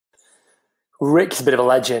Rick's a bit of a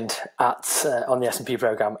legend at on the S&P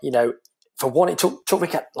program. For one, it took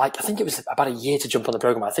Rick I think it was about a year to jump on the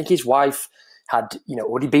program. I think his wife had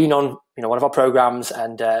already been on one of our programs,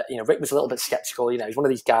 and Rick was a little bit skeptical. He's one of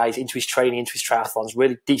these guys into his training, into his triathlons,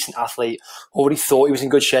 really decent athlete. Already thought he was in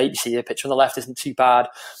good shape. You see the picture on the left isn't too bad.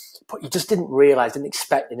 But he just didn't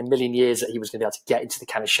expect in a million years that he was going to be able to get into the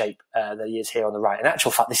kind of shape that he is here on the right. In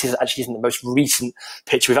actual fact, this isn't the most recent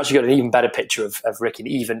picture. We've actually got an even better picture of Rick in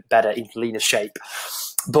even better, even leaner shape.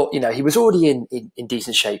 But, he was already in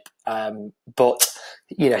decent shape. But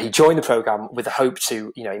he joined the program with the hope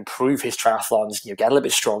to, improve his triathlons, get a little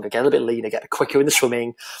bit stronger, get a little bit leaner, get quicker in the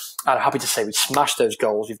swimming. And I'm happy to say we smashed those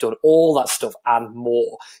goals. We've done all that stuff and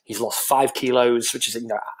more. He's lost 5 kilos, which is,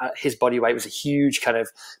 his body weight was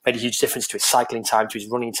made a huge difference to his cycling time, to his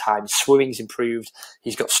running time. His swimming's improved.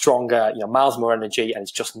 He's got stronger, miles more energy, and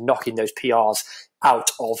it's just knocking those PRs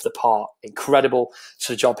out of the park. Incredible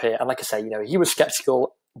sort of job here. And like I say, he was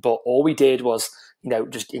skeptical, but all we did was,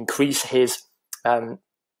 just increase his,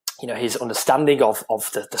 his understanding of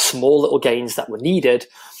the small little gains that were needed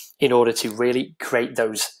in order to really create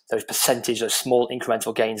those small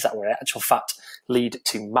incremental gains that were in actual fact lead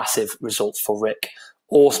to massive results for Rick.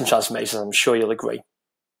 Awesome transformations, I'm sure you'll agree.